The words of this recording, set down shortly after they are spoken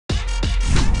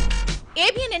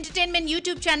ABN Entertainment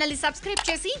YouTube channel ni subscribe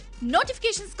chesi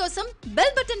notifications kosam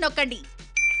bell button nokkandi.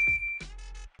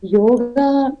 Yoga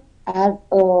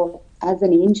as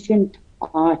an ancient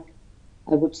art,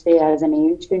 I would say, as an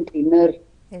ancient inner,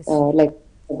 Yes. like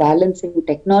balancing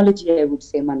technology, I would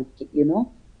say, manaki,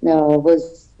 was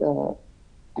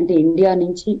అంటే India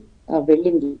నుంచి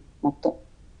వెళ్ళింది మొత్తం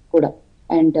కూడా.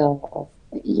 And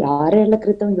 6 ఏళ్ల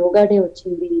క్రితం yoga day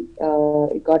వచ్చింది,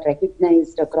 it got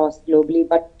recognised across globally.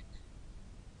 But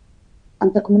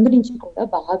అంతకు ముందు నుంచి కూడా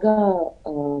బాగా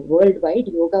world wide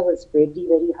yoga was very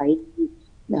very high.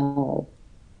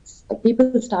 People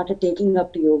started taking up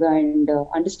to yoga and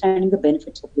understanding the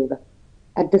benefits of yoga.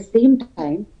 At the same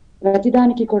time,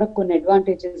 ప్రతిదానికి కూడా కొన్ని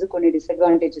అడ్వాంటేజెస్ కొన్ని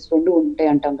డిసడ్వాంటేజెస్ రెండు ఉంటాయి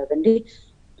అంటాం కదండి.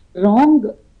 రాంగ్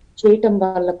చేయటం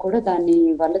వల్ల కూడా దాని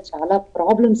వల్ల చాలా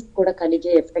ప్రాబ్లమ్స్ కూడా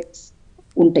కలిగే ఎఫెక్ట్స్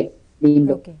ఉంటాయి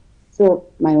దీనిలో. So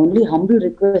my only humble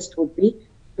request would be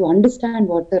to understand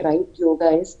what the right yoga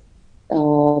is.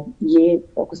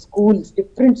 ఒక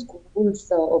డిఫరెంట్ స్కూల్స్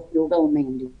ఆఫ్ యోగా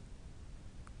ఉన్నాయండి.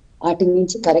 వాటి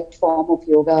నుంచి correct form of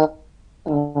yoga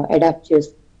adapt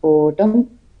చేసుకోవటం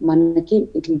మనకి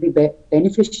it will be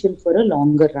beneficial for a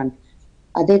longer run.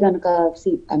 అదే కనుక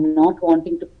I'm not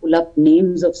wanting to pull up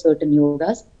names of certain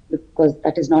yogas because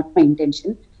that is not my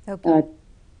intention.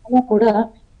 కూడా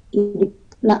ఇది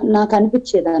నాకు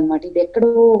అనిపించేది అనమాట, ఇది ఎక్కడో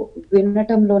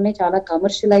వినటంలోనే చాలా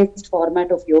కమర్షియలైజ్డ్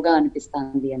ఫార్మాట్ ఆఫ్ యోగా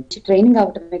అనిపిస్తుంది అని. ట్రైనింగ్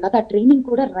అవటమే కాదు, ఆ ట్రైనింగ్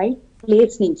కూడా రైట్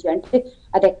ప్లేస్ నుంచి, అంటే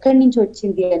అది ఎక్కడి నుంచి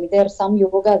వచ్చింది అని. దేర్ ఆర్ సమ్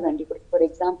యోగాస్ అండి. ఇప్పుడు for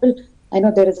example I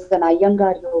know there is an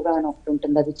Iyengar yoga అని ఒకటి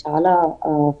ఉంటుంది, అది చాలా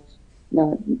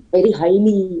వెరీ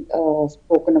హైలీ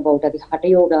స్పోకెన్ అబౌట్. అది హఠ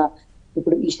యోగా.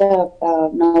 ఇప్పుడు Isha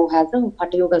now has a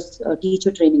hatha yoga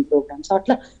teacher training programme. So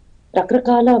అట్లా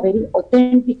రకరకాల very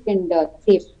authentic and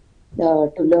safe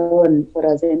to learn for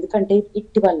us. ఎందుకంటే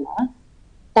వీటి వల్ల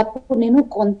తప్పు నేను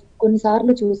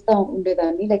కొన్నిసార్లు చూస్తా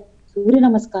ఉండేదాన్ని, లైక్ సూర్య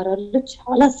నమస్కారాలు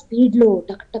చాలా స్పీడ్ లో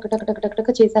టక్ టక్ టక్ టక్ టక్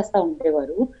టక్ చేసేస్తా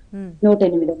ఉండేవారు.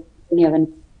 108 అవన్నీ.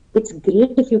 It's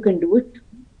great if you can do it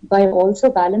by also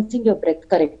balancing your breath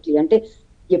correctly. అంటే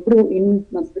ఎప్పుడు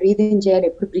బ్రీద్ ఇన్ చేయాలి,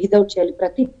 ఎప్పుడు బ్రీద్ అవుట్ చేయాలి,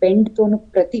 ప్రతి బెండ్ తోను,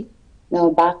 ప్రతి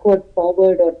backward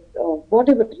forward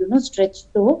what ever stretch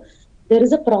తో there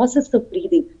is a process of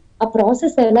breathing. ఆ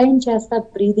ప్రాసెస్ అలైన్ చేస్తా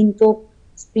బ్రీదింగ్ తో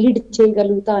స్పీడ్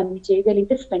చేయగలుగుతా, అన్ని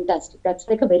చేయగలిగితే fantastic. That's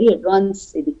like a very advance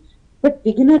ఇది. బట్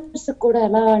బిగినర్స్ కూడా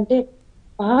ఎలా అంటే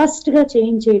ఫాస్ట్ గా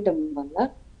చేంజ్ చేయటం వల్ల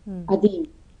అది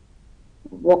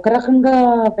ఒక రకంగా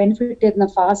బెనిఫిట్, ఏదైనా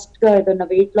ఫాస్ట్ గా ఏదైనా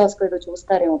వెయిట్ లాస్ ఏదో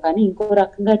చూస్తారేమో, కానీ ఇంకో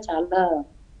రకంగా చాలా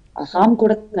హార్మ్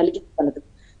కూడా కలిగించగలదు.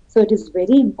 So it is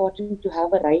very important to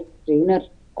have a right trainer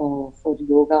for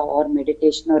yoga are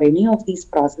meditation or any of these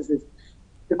processes,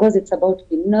 because it's about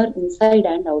inner, inside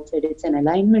and outside. It's an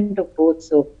alignment of both.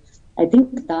 So I think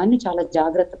దాన్ని చాలా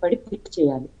జాగ్రత్త పడి pick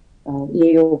చేయాలి ఏ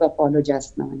yoga follow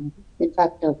చేస్తున్నాం అనేది.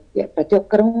 In fact ప్రతి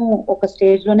ఒక్కరూ ఒక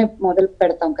స్టేజ్ లోనే మొదలు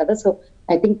పెడతాం కదా. So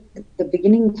I think the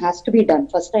beginning has to be done.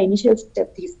 First ఆ ఇనిషియల్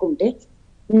స్టెప్ తీసుకుంటే,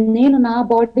 నేను నా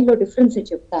బాడీలో డిఫరెన్స్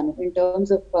చెప్తాను ఇన్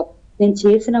టర్మ్స్ ఆఫ్ నేను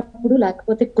చేసినప్పుడు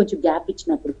లేకపోతే కొంచెం గ్యాప్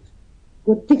ఇచ్చినప్పుడు.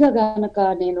 కొద్దిగా గనక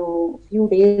నేను ఫ్యూ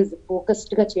డేస్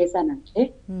ఫోకస్డ్ గా చేశానంటే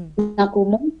నాకు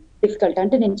డిఫికల్ట్,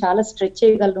 అంటే నేను చాలా స్ట్రెచ్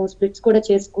చేయగలను, స్ప్లిట్స్ కూడా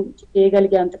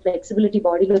చేయగలిగే అంత ఫ్లెక్సిబిలిటీ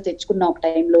బాడీలో తెచ్చుకున్న ఒక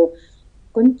టైంలో.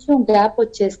 కొంచెం గ్యాప్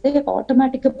వచ్చేస్తే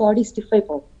ఆటోమేటిక్ గా బాడీ స్టిఫ్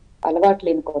అయిపోతుంది. అలవాటు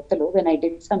లేని కొత్తలో when I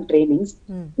did some trainings,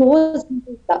 toes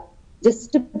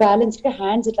just balanced గా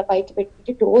హ్యాండ్స్ ఇట్లా పైకి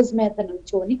పెట్టి టోస్ మీద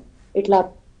నుంచోని ఇట్లా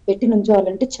పెట్టి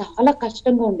నుంచోవాలంటే చాలా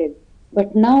కష్టంగా ఉండేది.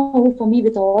 But now for me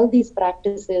with all these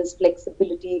practices,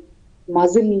 flexibility,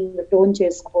 muscle tone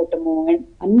చేసుకోవటము అండ్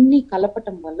అన్ని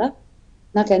కలపటం వల్ల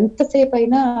నాకు ఎంతసేపు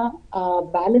అయినా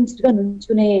బ్యాలెన్స్డ్ గా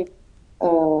నుంచునే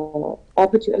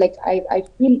opportunity, like I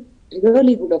feel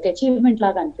really good, ఒక అచీవ్మెంట్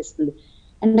లాగా అనిపిస్తుంది.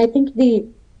 అండ్ ఐ థింక్ ఇది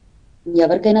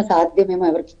ఎవరికైనా సాధ్యమేమో,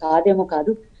 ఎవరికి కాదేమో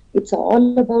కాదు. It's all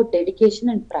about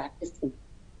dedication and practising,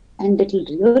 and it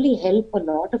will really help a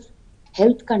lot of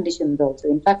health conditions also.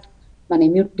 In fact మన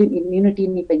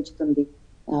ఇమ్యూనిటీని పెంచుతుంది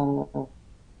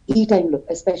ఈ టైంలో,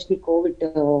 ఎస్పెషలీ కోవిడ్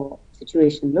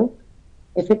సిచ్యువేషన్ లో.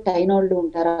 ఎఫెక్ట్ అయిన వాళ్ళు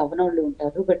ఉంటారు, అవనోళ్ళు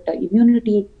ఉంటారు, బట్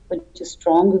ఇమ్యూనిటీ కొంచెం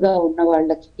స్ట్రాంగ్ గా ఉన్న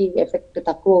వాళ్ళకి ఎఫెక్ట్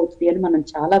తక్కువ అవుతుంది అని మనం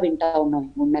చాలా వింటా ఉన్నాం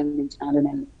 3 నెలల నుంచి 4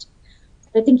 నెలల నుంచి.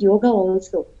 I think yoga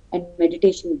also and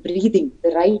meditation, breathing,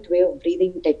 the right way of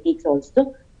breathing techniques also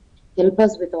help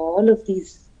us with all of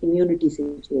these immunity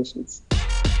situations.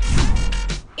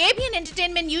 ABN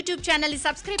Entertainment YouTube channel ni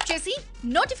subscribe chesi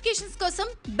notifications kosam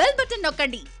bell button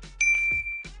nokkandi.